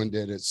Goodwin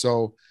did it.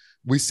 So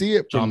we see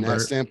it from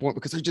that standpoint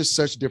because they're just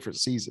such different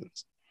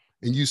seasons.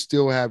 And you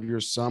still have your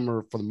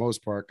summer for the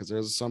most part because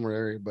there's a summer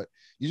area, but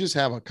you just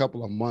have a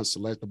couple of months to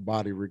let the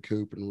body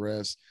recoup and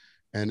rest.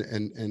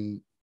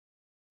 And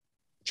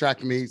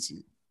track meets,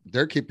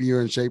 they're keeping you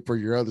in shape for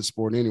your other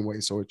sport anyway.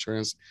 So it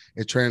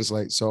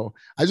translates. So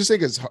I just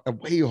think it's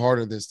way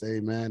harder this day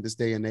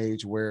and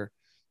age where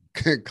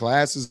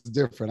class is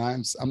different.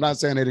 I'm not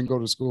saying they didn't go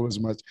to school as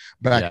much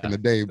back in the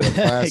day, but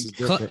class is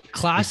different.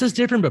 Class is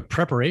different, but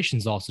preparation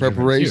is also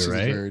preparation different too,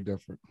 right? is very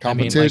different.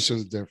 Competition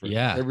is different.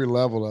 Yeah. Every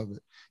level of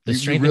it. The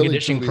strength and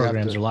conditioning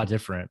programs are a lot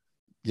different.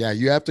 Yeah.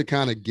 You have to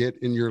kind of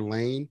get in your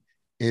lane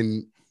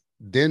and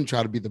then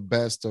try to be the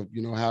best of,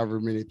 however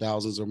many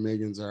thousands or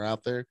millions are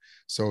out there.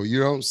 So you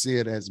don't see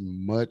it as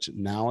much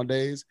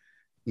nowadays.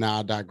 Now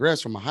I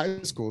digress from a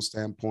high school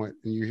standpoint,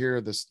 and you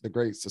hear the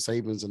greats, the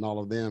Sabans and all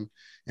of them.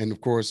 And of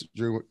course,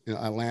 Drew,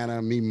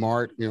 Atlanta, me,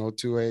 Mart,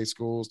 2A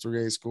schools,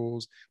 3A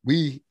schools,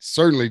 we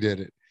certainly did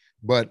it,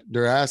 but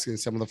they're asking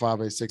some of the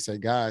 5A, 6A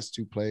guys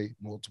to play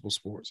multiple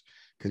sports,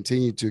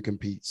 continue to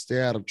compete,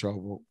 stay out of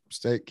trouble,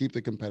 keep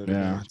the competitive.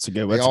 Yeah, it's a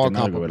good way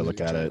to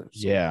look at it. So.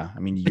 Yeah. I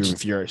mean,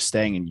 if you're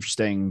staying,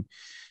 putting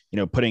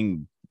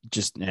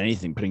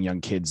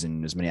young kids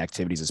in as many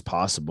activities as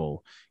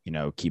possible,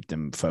 keep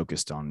them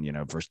focused on,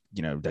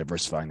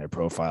 diversifying their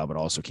profile, but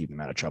also keep them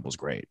out of trouble is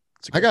great.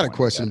 I got a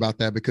question about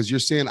that because you're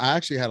seeing, I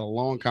actually had a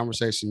long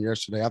conversation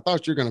yesterday. I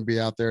thought you're going to be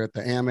out there at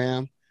the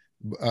AMAM,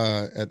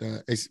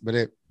 but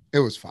it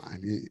was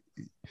fine.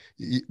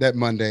 That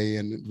Monday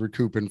and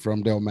recouping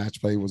from Dell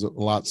match play was a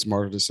lot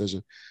smarter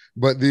decision.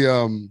 But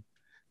the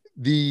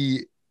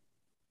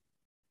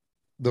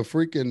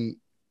freaking,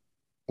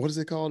 what is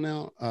it called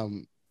now?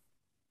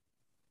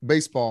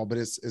 Baseball, but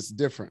it's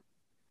different.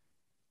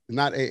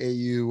 Not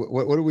AAU.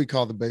 What do we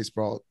call the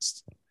baseball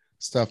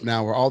stuff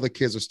now, where all the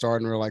kids are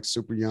starting, are like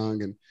super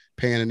young and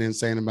paying an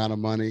insane amount of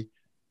money?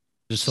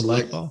 Just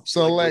select ball.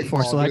 Select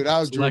ball. Dude, I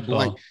was select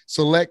ball.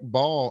 Select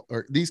ball.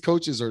 Or these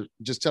coaches are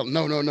just telling,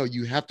 no,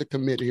 you have to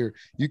commit here.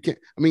 You can't.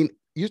 I mean,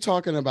 you're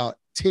talking about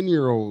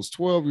 10-year-olds,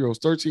 12-year-olds,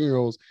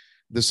 13-year-olds.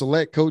 The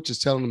select coach is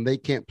telling them they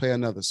can't play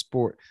another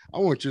sport. I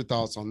want your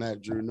thoughts on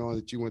that, Drew, knowing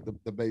that you went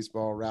the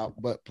baseball route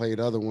but played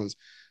other ones.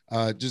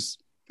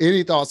 Just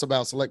any thoughts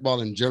about select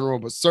ball in general,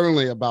 but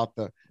certainly about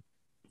the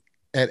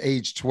at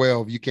age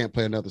 12, you can't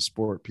play another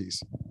sport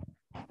piece?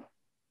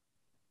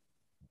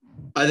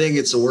 I think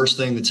it's the worst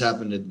thing that's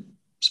happened in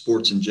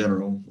sports in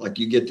general. Like,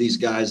 you get these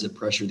guys that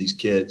pressure these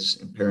kids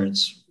and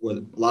parents, where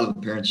a lot of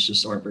the parents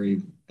just aren't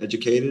very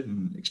educated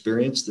and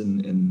experienced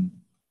in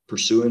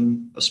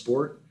pursuing a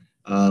sport.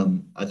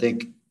 I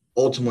think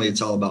ultimately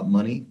it's all about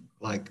money.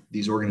 Like,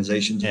 these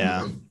organizations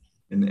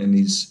and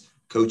these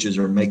coaches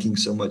are making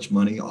so much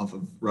money off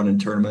of running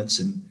tournaments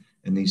and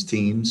these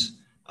teams.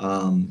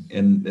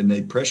 And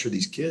they pressure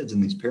these kids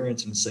and these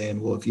parents and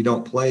saying, well, if you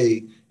don't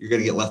play, you're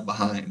going to get left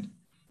behind.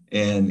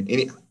 And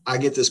I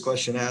get this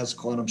question asked,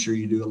 Quan, I'm sure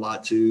you do a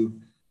lot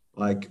too.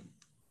 Like,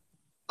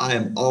 I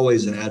am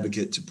always an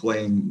advocate to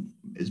playing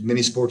as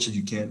many sports as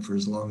you can for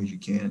as long as you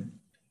can.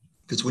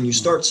 Because when you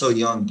start so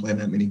young playing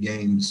that many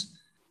games,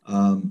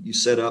 you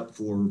set up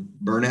for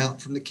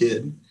burnout from the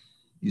kid.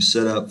 You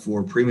set up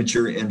for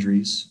premature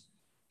injuries.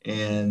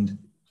 And,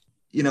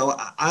 you know,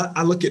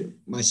 I look at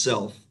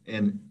myself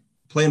and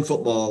playing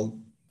football,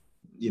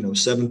 you know,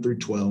 7 through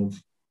 12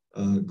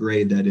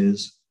 grade, that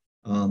is,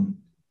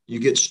 you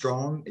get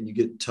strong and you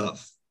get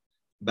tough.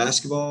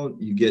 Basketball,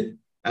 you get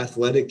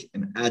athletic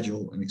and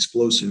agile and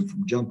explosive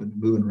from jumping and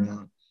moving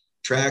around.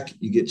 Track,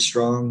 you get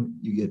strong,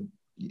 you get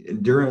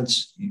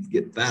endurance, you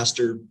get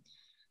faster.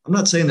 I'm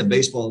not saying that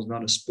baseball is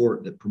not a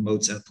sport that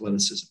promotes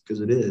athleticism,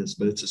 because it is,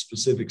 but it's a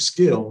specific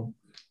skill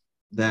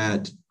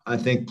that I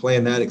think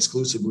playing that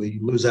exclusively,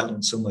 you lose out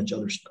on so much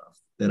other stuff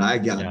that I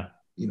got,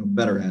 you know,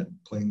 better at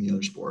playing the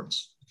other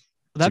sports.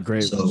 That's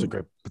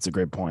a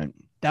great point.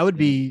 That would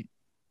be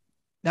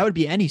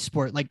any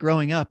sport. Like,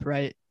 growing up,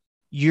 right?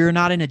 You're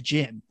not in a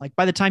gym. Like,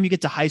 by the time you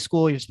get to high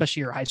school, especially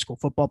you're a high school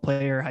football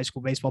player, high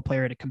school baseball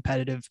player at a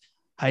competitive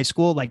high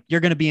school, like, you're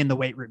going to be in the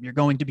weight room. You're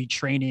going to be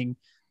training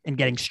and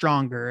getting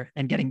stronger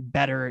and getting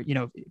better. You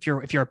know, if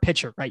you're a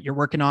pitcher, right, you're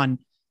working on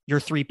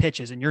your 3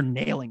 pitches and you're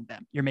nailing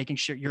them. You're making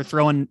sure you're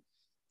throwing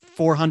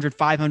 400,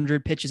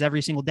 500 pitches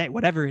every single day,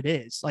 whatever it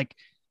is. Like,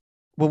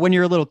 well, when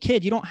you're a little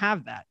kid, you don't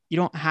have that. You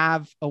don't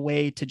have a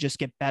way to just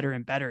get better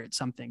and better at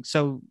something.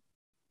 So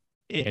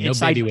no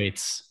baby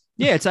weights.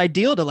 Yeah, it's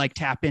ideal to like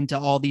tap into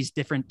all these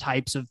different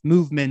types of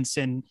movements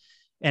and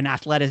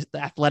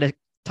athletic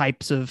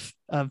types of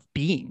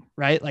being,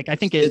 right? Like, I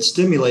think it's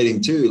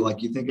stimulating too.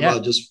 Like, you think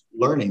about just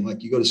learning,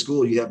 like, you go to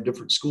school, you have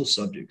different school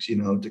subjects, you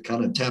know, to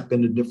kind of tap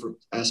into different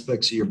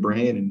aspects of your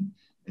brain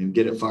and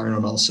get it firing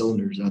on all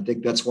cylinders. And I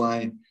think that's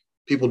why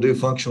people do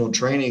functional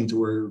training, to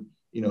where,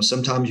 you know,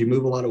 sometimes you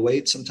move a lot of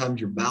weight,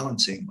 sometimes you're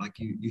balancing. Like,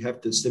 you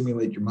have to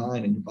stimulate your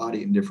mind and your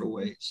body in different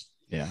ways.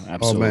 Yeah,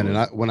 absolutely.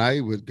 Oh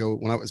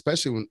man,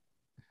 especially when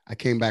I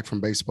came back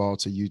from baseball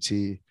to UT,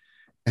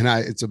 and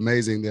it's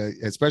amazing that,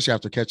 especially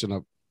after catching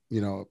a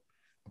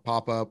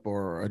pop up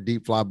or a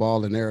deep fly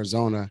ball in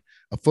Arizona,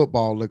 a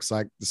football looks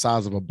like the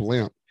size of a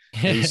blimp.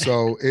 And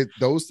so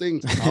those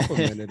things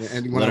complemented.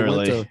 And when I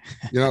went to,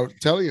 you know,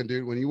 telling you,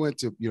 dude, when you went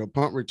to, you know,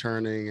 punt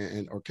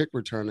returning or kick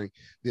returning,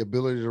 the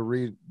ability to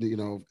read, you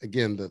know,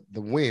 again,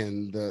 the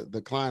wind,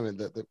 the climate,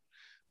 the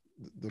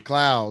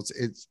clouds,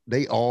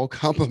 they all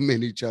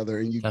complement each other,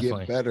 and you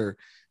get better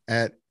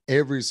at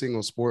every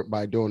single sport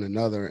by doing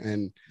another.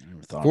 And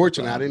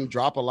fortunately, I didn't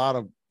drop a lot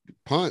of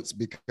punts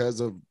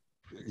because of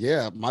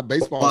my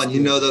baseball. You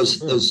know,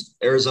 those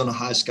Arizona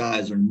high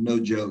skies are no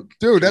joke,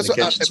 dude. That's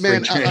what,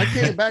 man. I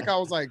came back. I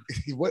was like,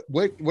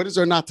 what is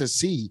there not to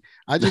see?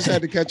 I just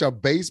had to catch a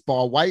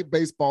white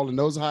baseball in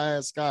those high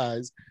ass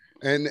skies,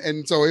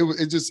 and so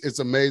it's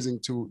amazing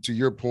to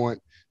your point,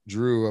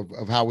 Drew,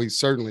 of how we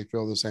certainly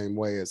feel the same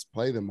way. As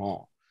play them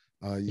all.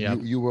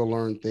 You will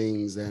learn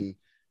things, and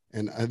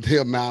the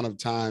amount of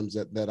times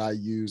that I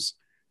use,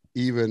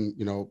 even,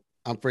 you know,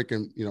 I'm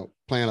freaking, you know,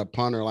 playing a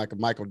punter like a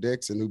Michael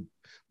Dixon who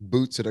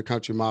boots at a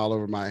country mile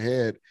over my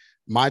head.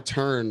 My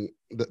turn,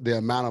 the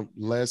amount of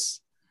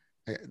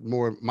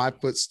my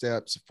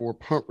footsteps for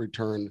punt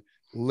return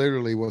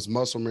literally was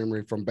muscle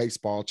memory from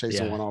baseball,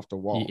 chasing one off the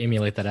wall. You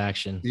emulate that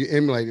action. You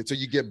emulate it. So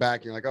you get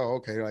back and you're like, oh,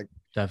 okay. Like,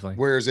 definitely.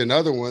 Whereas in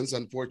other ones,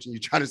 unfortunately, you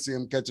try to see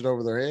them catch it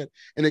over their head,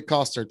 and it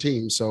costs their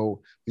team.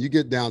 So you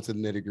get down to the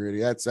nitty gritty.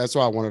 That's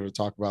why I wanted to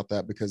talk about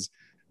that, because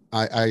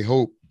I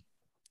hope,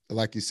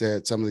 like you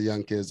said, some of the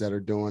young kids that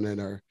are doing it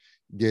are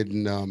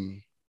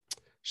getting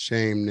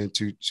shamed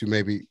into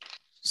maybe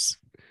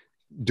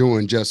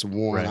doing just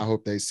one. Right. I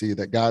hope they see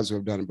that guys who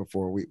have done it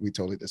before, we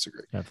totally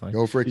disagree. Definitely.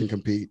 Go freaking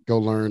compete. Go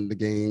learn the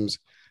games.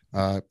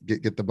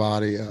 Get the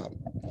body,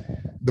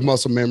 the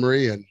muscle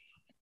memory, and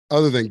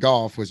other than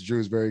golf, which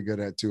Drew's very good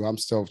at too. I'm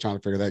still trying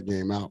to figure that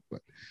game out,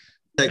 but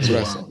thanks a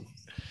while.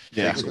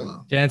 Yeah.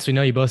 Dance, we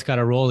know you both got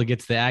a roll to get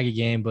to the Aggie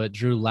game, but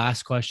Drew,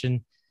 last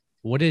question.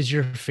 What is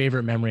your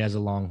favorite memory as a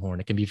Longhorn?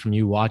 It can be from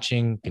you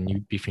watching,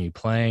 can be from you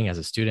playing as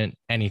a student,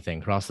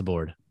 anything across the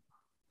board.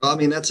 Well, I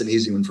mean, that's an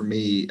easy one for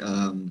me.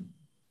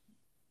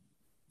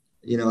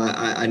 You know,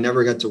 I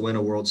never got to win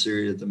a World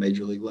Series at the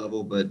major league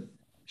level, but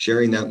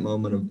sharing that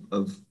moment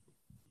of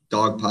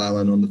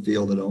dogpiling on the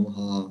field at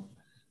Omaha,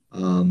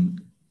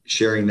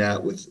 sharing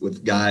that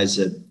with guys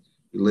that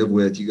you live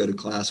with, you go to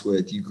class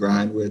with, you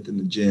grind with in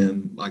the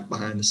gym, like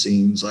behind the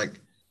scenes, like,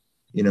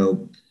 you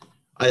know,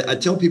 I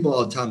tell people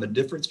all the time, the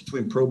difference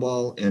between pro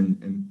ball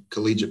and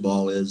collegiate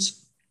ball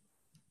is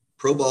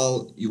pro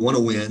ball, you want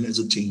to win as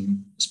a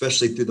team,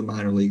 especially through the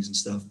minor leagues and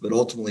stuff. But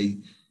ultimately,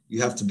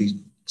 you have to be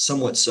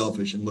somewhat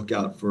selfish and look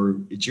out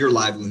for, it's your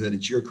livelihood,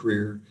 it's your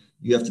career.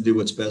 You have to do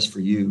what's best for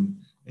you,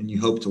 and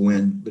you hope to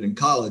win. But in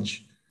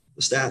college,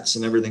 the stats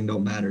and everything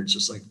don't matter. It's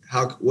just like,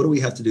 what do we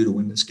have to do to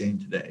win this game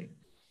today?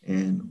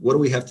 And what do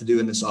we have to do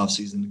in this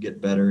offseason to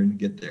get better and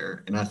get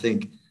there? And I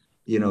think,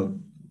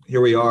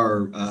 here we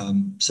are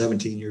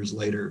 17 years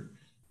later.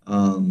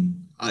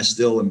 I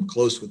still am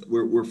close with,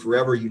 we're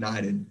forever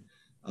united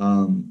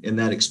in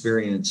that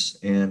experience.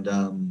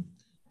 And,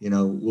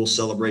 we'll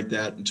celebrate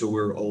that until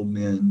we're old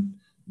men.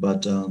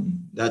 But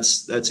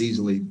that's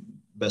easily the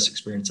best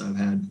experience I've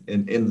had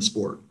in the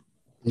sport.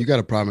 You got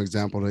a prime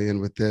example to end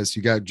with this.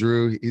 You got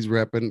Drew. He's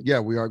repping. Yeah,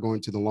 we are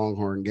going to the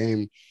Longhorn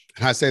game.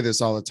 And I say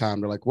this all the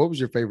time. They're like, what was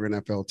your favorite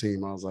NFL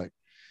team? I was like,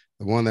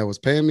 the one that was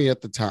paying me at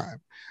the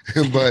time.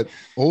 But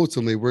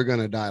ultimately, we're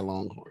going to die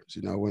Longhorns.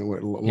 When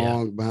we're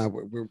long behind,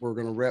 we're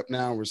going to rep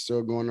now. We're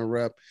still going to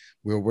rep.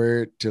 We'll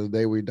wear it till the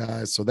day we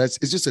die. So it's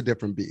just a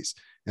different beast.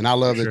 And I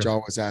love that you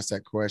always ask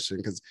that question,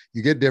 because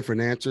you get different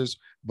answers,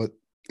 but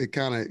it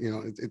kind of,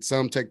 it's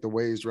some take the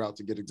Waze route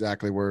to get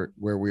exactly where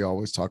we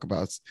always talk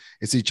about.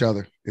 It's each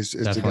other. It's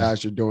the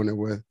guys you're doing it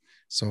with.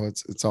 So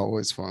it's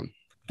always fun.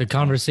 The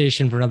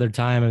conversation for another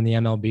time in the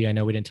MLB. I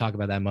know we didn't talk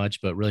about that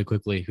much, but really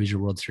quickly, who's your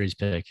World Series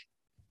pick?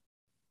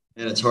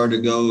 And it's hard to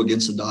go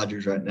against the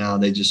Dodgers right now.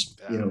 They just,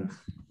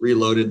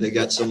 reloaded. They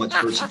got so much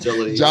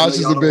versatility. Josh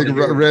is a big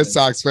Red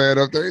Sox fan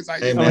up there. He's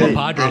like, hey, I'm a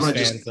Padres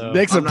fan. So.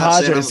 Nick's a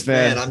Padres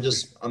fan.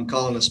 I'm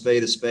calling a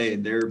spade a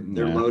spade. They're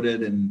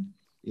loaded, and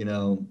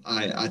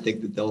I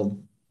think that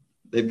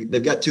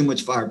they've got too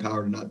much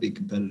firepower to not be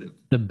competitive.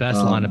 The best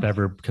lineup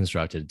ever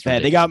constructed.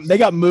 Man, they got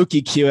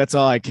Mookie Q. That's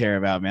all I care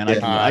about, man.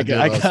 I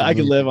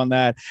can live on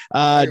that.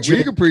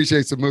 We can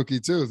appreciate some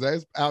Mookie too.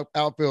 That's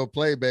outfield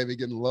play, baby,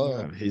 getting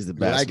love. He's the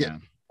best,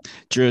 man.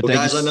 Drew, thank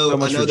guys, you so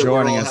much for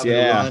joining us.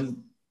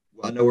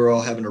 I know we're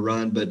all having a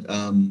run, but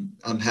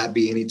I'm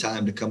happy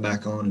anytime to come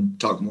back on and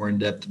talk more in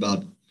depth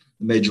about the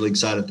major league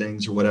side of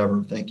things or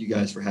whatever. Thank you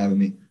guys for having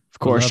me. Of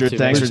course, Drew.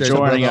 Thanks for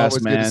joining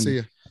us,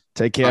 man.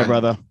 Take care,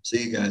 brother.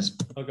 See you guys.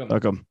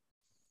 Welcome.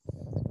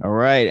 All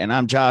right. And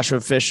I'm Joshua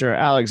Fisher,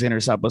 Alexander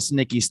Sapos,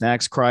 Nikki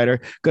Snacks, Kreider.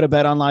 Go to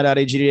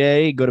betonline.ag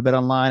today. Go to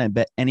BetOnline and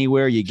bet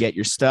anywhere you get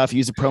your stuff.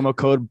 Use the promo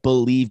code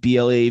BELIEVE,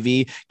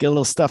 BLAV. Get a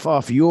little stuff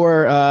off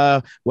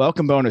your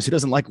welcome bonus. Who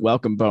doesn't like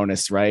welcome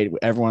bonus, right?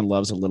 Everyone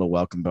loves a little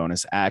welcome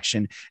bonus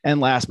action.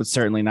 And last but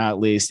certainly not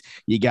least,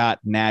 you got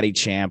Natty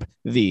Champ,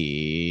 the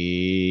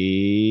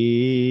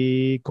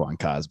Quan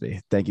Cosby.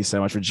 Thank you so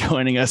much for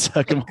joining us.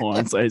 Come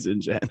on, ladies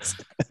and gents.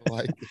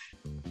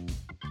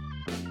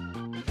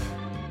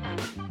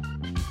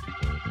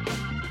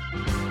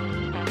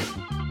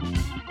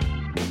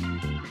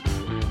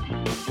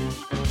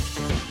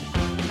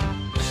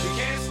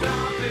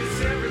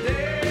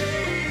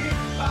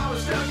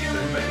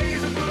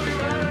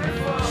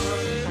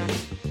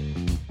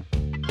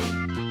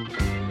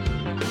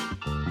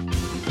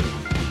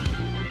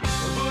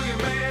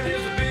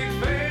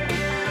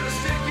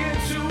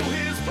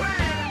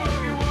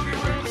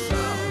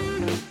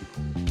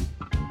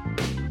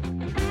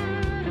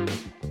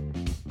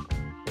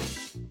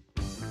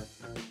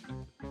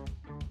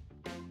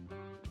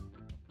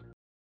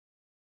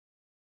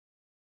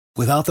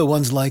 Without the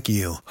ones like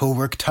you, who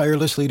work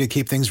tirelessly to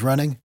keep things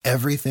running,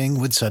 everything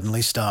would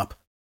suddenly stop.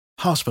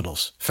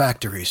 Hospitals,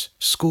 factories,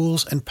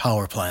 schools, and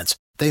power plants,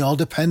 they all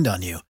depend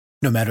on you.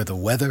 No matter the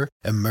weather,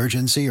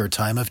 emergency, or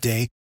time of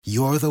day,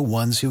 you're the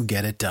ones who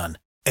get it done.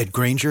 At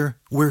Grainger,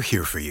 we're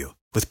here for you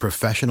with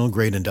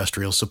professional-grade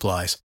industrial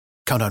supplies.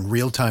 Count on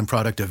real-time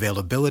product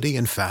availability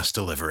and fast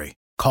delivery.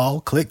 Call,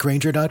 click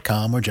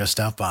Grainger.com, or just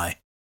stop by.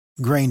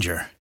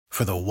 Grainger,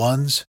 for the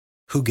ones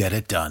who get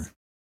it done.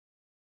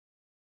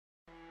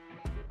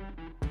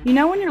 You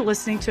know when you're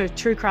listening to a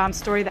true crime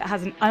story that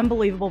has an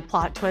unbelievable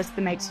plot twist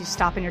that makes you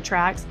stop in your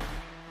tracks?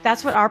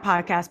 That's what our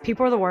podcast,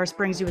 People Are the Worst,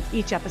 brings you with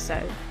each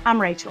episode.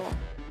 I'm Rachel.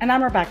 And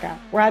I'm Rebecca.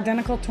 We're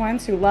identical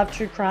twins who love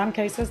true crime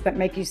cases that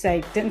make you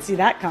say, didn't see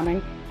that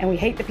coming, and we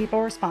hate the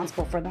people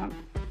responsible for them.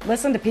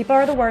 Listen to People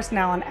Are the Worst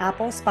now on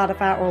Apple,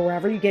 Spotify, or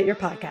wherever you get your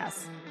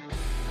podcasts.